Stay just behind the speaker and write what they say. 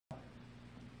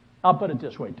I'll put it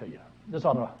this way to you. This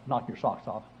ought to knock your socks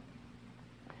off.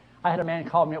 I had a man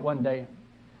call me up one day.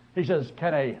 He says,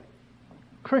 can a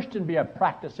Christian be a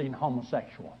practicing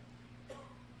homosexual?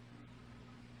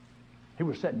 He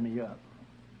was setting me up.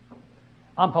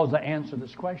 I'm supposed to answer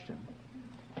this question.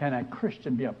 Can a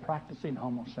Christian be a practicing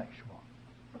homosexual?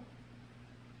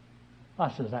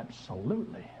 I says,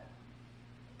 absolutely.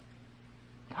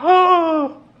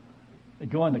 They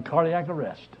go into cardiac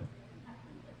arrest.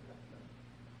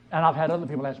 And I've had other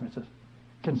people ask me, says,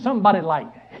 can somebody like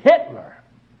Hitler,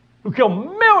 who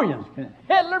killed millions, can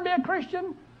Hitler be a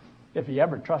Christian? If he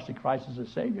ever trusted Christ as his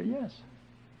Savior, yes.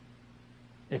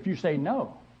 If you say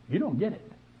no, you don't get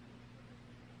it.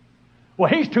 Well,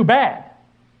 he's too bad.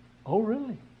 Oh,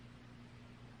 really?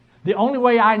 The only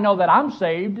way I know that I'm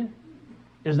saved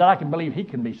is that I can believe he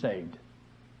can be saved.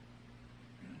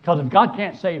 Because if God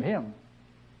can't save him,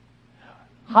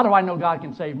 how do I know God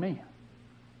can save me?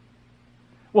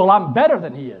 Well, I'm better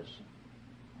than he is.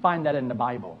 Find that in the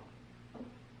Bible.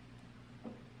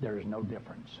 There is no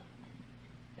difference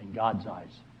in God's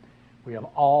eyes. We have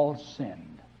all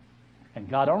sinned. And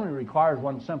God only requires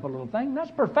one simple little thing, and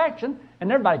that's perfection.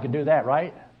 And everybody could do that,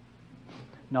 right?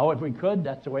 No, if we could,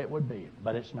 that's the way it would be.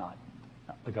 But it's not.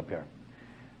 Look up here.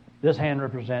 This hand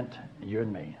represents you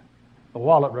and me. The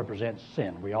wallet represents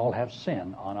sin. We all have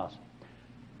sin on us.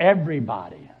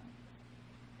 Everybody,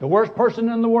 the worst person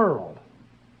in the world,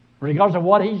 regardless of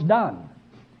what he's done,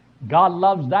 God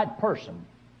loves that person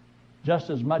just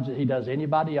as much as he does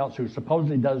anybody else who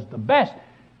supposedly does the best.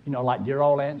 You know, like dear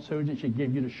old Aunt Susan, she'd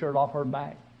give you the shirt off her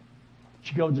back.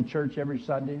 She goes to church every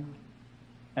Sunday,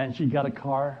 and she's got a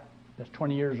car that's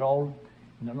 20 years old,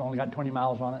 and it's only got 20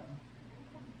 miles on it.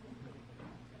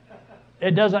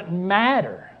 It doesn't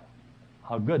matter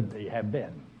how good they have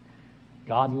been.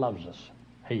 God loves us.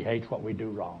 He hates what we do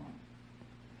wrong.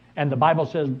 And the Bible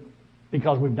says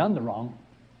because we've done the wrong,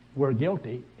 we're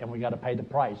guilty, and we got to pay the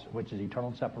price, which is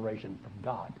eternal separation from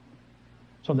God.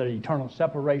 So there's eternal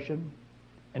separation,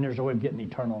 and there's a way of getting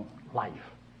eternal life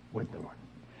with the Lord.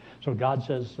 So God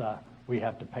says we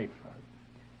have to pay for it.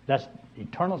 That's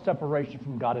eternal separation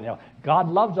from God and hell. God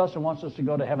loves us and wants us to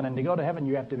go to heaven. And to go to heaven,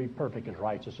 you have to be perfect as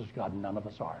righteous as God. None of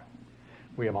us are.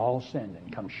 We have all sinned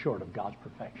and come short of God's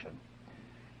perfection.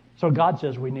 So God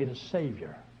says we need a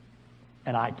Savior.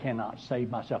 And I cannot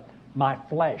save myself. My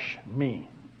flesh, me,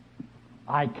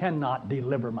 I cannot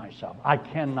deliver myself. I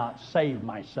cannot save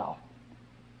myself.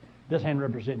 This hand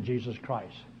represents Jesus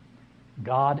Christ.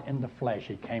 God in the flesh,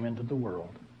 he came into the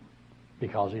world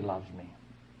because he loves me.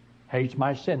 Hates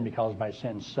my sin because my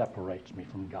sin separates me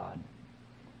from God.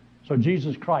 So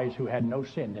Jesus Christ, who had no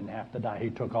sin, didn't have to die. He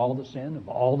took all the sin of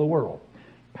all the world,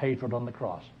 paid for it on the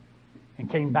cross,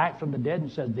 and came back from the dead and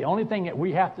said, the only thing that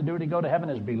we have to do to go to heaven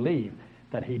is believe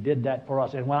that he did that for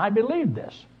us. And when I believe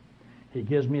this, he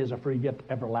gives me as a free gift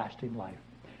everlasting life.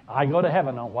 I go to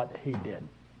heaven on what he did.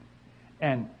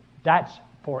 And that's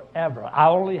forever. I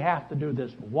only have to do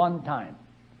this one time.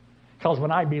 Because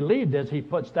when I believe this, he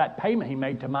puts that payment he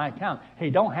made to my account. He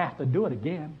don't have to do it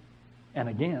again and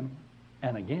again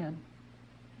and again.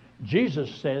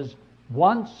 Jesus says,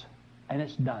 once and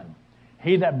it's done.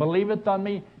 He that believeth on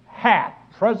me hath,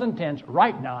 present tense,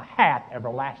 right now, hath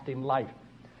everlasting life.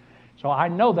 So I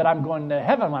know that I'm going to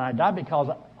heaven when I die because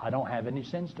I don't have any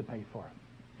sins to pay for.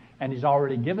 And he's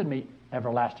already given me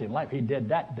everlasting life. He did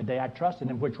that the day I trusted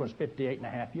him, which was 58 and a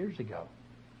half years ago.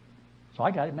 So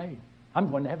I got it made. I'm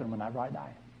going to heaven when I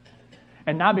die.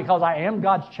 And now because I am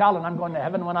God's child and I'm going to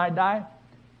heaven when I die,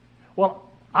 well,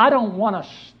 I don't want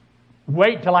to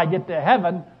wait till I get to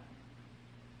heaven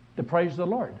to praise the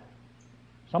Lord.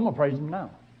 So I'm going to praise him now.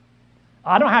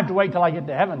 I don't have to wait till I get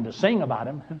to heaven to sing about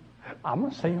him. I'm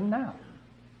going to sing him now.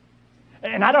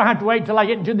 And I don't have to wait till I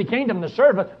get into the kingdom to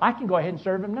serve him. I can go ahead and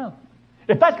serve him now.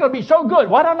 If that's going to be so good,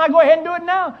 why don't I go ahead and do it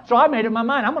now? So I made up my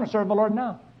mind. I'm going to serve the Lord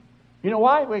now. You know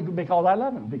why? Because I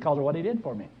love him. Because of what he did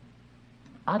for me.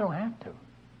 I don't have to.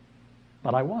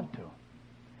 But I want to.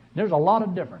 There's a lot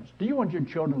of difference. Do you want your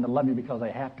children to love you because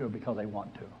they have to or because they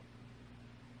want to?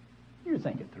 You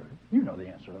think it through. You know the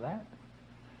answer to that.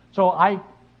 So I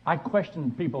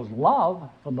question people's love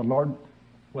for the Lord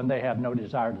when they have no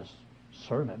desire to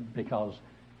serve him, because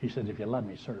he said, if you love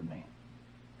me, serve me.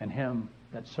 And him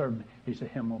that served me, he said,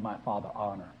 him will my Father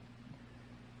honor.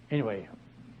 Anyway,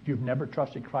 if you've never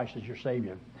trusted Christ as your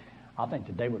Savior, I think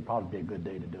today would probably be a good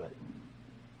day to do it.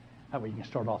 That way you can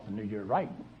start off the new year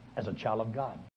right as a child of God.